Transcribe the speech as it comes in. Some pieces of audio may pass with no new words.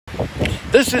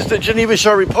This is the Geneva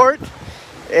Shore Report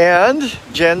and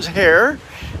Jen's hair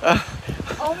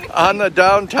on the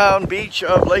downtown beach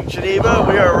of Lake Geneva.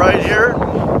 We are right here.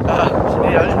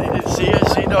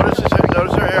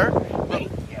 Notice her hair.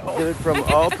 Get it from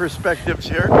all perspectives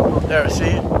here. There,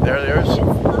 see? There's.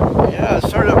 Yeah,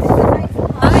 sort of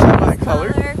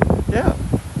semi-colored.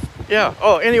 Yeah.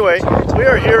 Oh, anyway, we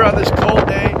are here on this cold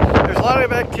day. There's a lot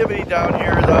of activity down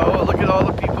here, though. Look at all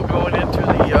the people going into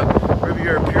the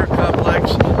Riviera Pier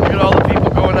complex. Look at all the people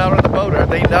going out on the boat. Are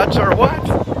they nuts or what?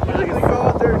 Are they going to go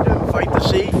out there and fight the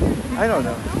sea? I don't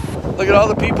know. Look at all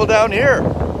the people down here.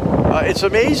 It's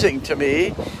amazing to me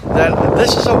that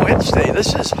this is a Wednesday.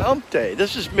 This is hump day.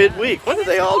 This is midweek. What are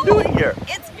they all doing here?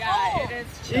 It's cold. It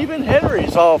is. Even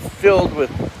Henry's all filled with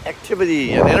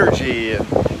activity and energy. And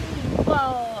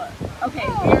well, okay.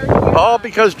 All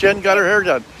because Jen got her hair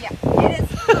done. Yeah, it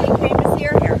is really famous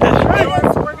here. That's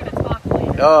right. We're going to talk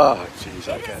later. Oh,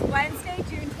 jeez, I It can't. is Wednesday,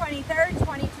 June 23rd,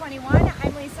 2021.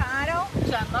 I'm Lisa Otto.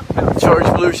 Jen Lupko. George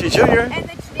Belushi Jr. And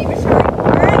the Geneva Shore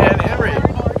Report. And Henry.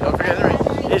 Don't forget Henry.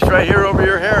 He's right here over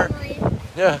your hair.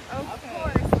 Yeah. Of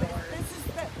course.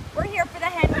 We're here for the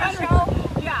Henry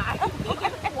Show. Yeah.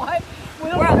 What? We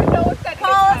don't even know what that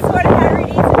Call us what Henry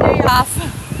needs a day off.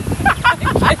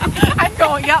 I'm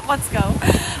going, yeah, let's go.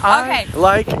 I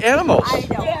like animals. I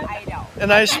know.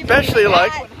 And I especially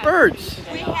like birds.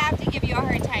 We have to give you a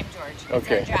hard time, George.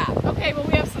 Okay. It's our job. Okay, well,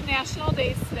 we have some national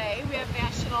days today. We have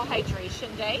National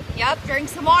Hydration Day. Yep, drink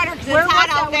some water because Where it's hot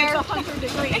was out there. It's 100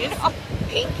 degrees.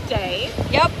 Pink Day.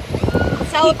 Yep.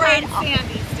 Celebrate Pecan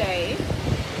Sandies Day.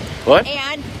 What?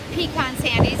 And pecan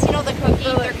sandies. You know the cookies,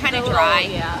 they're kind of dry.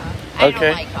 Yeah. I Okay.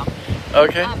 don't like them.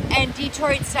 Okay. And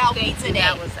Detroit Style Pizza Day.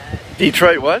 That was it.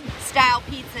 Detroit what? Style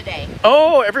Pizza Day.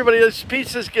 Oh, everybody that's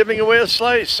pizza's giving away a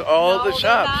slice. All No, the they're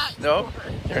shops. not. No,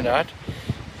 they're not.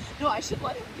 No, I should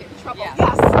let him get in trouble. Yeah.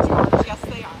 Yes, George. Yes,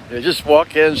 they are. They just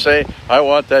walk in and say, I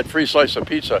want that free slice of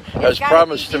pizza, as gotta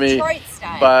promised be to me Detroit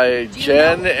style. by Do you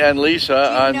Jen know- and Lisa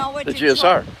do you know on what the Detroit-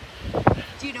 GSR.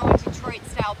 Do you know what Detroit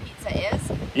Style Pizza is?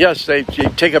 Yes, they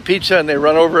take a pizza and they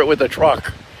run over it with a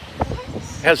truck.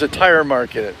 Has a tire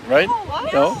mark in it, right? Oh,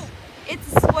 what? No?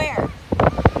 It's a square.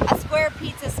 A square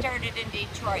pizza started in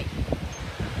Detroit.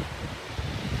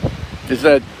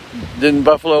 Didn't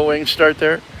Buffalo Wings start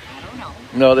there? I don't know.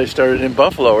 No, they started in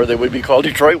Buffalo, or they would be called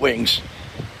Detroit Wings.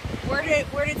 Where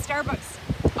did Starbucks?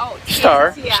 Oh,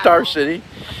 Seattle. Star City,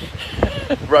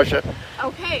 Russia.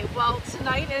 Okay, well,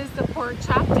 tonight is the pork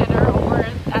chop dinner over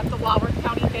at the Walworth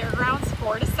County Fairgrounds,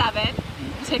 4 to 7.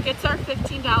 Tickets are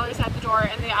 $15 at the door,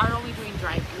 and they are only doing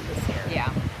drive-through this year. Yeah.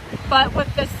 But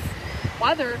with this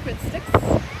weather, if it sticks,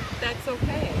 that's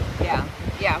okay. Yeah.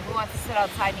 Who wants to sit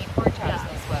outside and eat pork chops Yeah.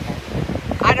 in this weather?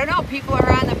 I don't know. People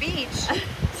are on the beach,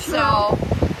 so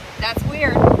that's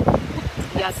weird.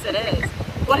 Yes, it is.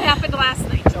 What happened last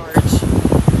night,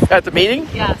 George? At the meeting?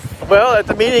 Yes. Well, at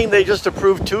the meeting, they just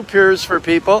approved 2 piers for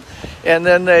people, and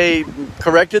then they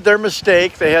corrected their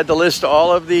mistake. They had to list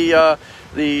all of the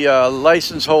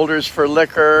license holders for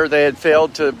liquor. They had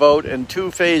failed to vote in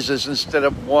 2 phases instead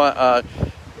of one.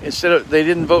 They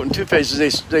didn't vote in 2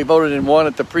 phases. They voted in 1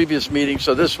 at the previous meeting.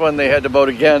 So this one they had to vote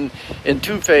again in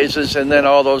 2 phases, and then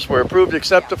all those were approved,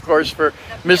 except of course for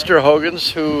Mr. Hogan's,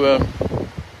 who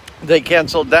they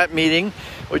canceled that meeting,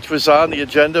 which was on the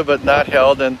agenda but not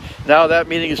held. And now that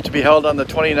meeting is to be held on the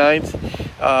 29th.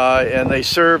 And they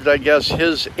served, I guess,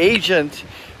 his agent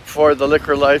for the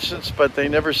liquor license, but they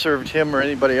never served him or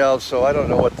anybody else. So I don't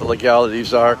know what the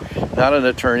legalities are. Not an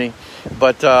attorney,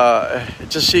 but it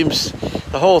just seems,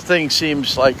 the whole thing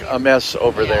seems like a mess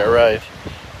over there, right?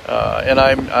 And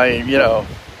I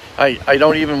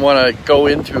don't even want to go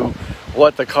into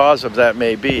what the cause of that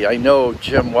may be. I know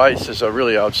Jim Weiss is a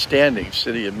really outstanding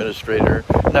city administrator,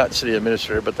 not city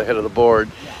administrator, but the head of the board,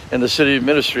 and the city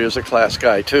administrator is a class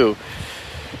guy too.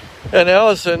 And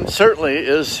Allison certainly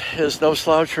is no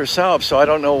slouch herself, so I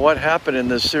don't know what happened in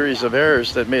this series of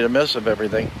errors that made a mess of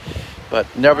everything. But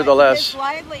nevertheless, It's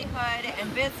livelihood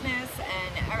and business,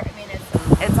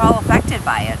 and it's all affected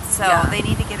by it. So they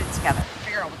need to get it together,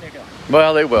 figure out what they're doing.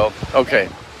 well, they will. Okay.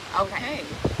 Okay.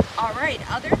 All right.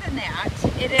 Other than that,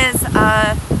 it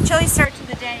is chilly start to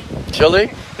the day.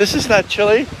 Chili? This is not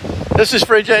chili. This is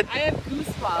frigid. I have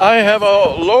goosebumps. I have a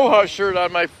Aloha shirt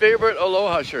on, my favorite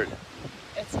Aloha shirt.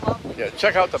 It's lovely. Yeah,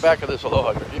 check out the back of this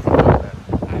Aloha shirt. You can do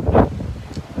that.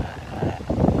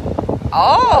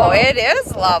 Oh, it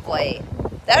is lovely.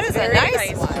 That is a Very nice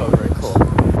nice. one. So very cool.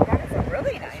 That is a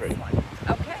really nice Right. one.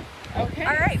 Okay. Okay.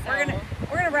 All right, so-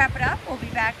 we're gonna wrap it up. We'll be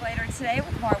back later today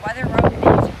with more weather, road, and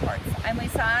news reports. I'm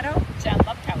Lisa Otto, Jen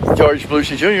Lupkowski. George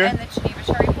Belushi Jr. and the Geneva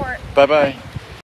Shore Report. Bye-bye.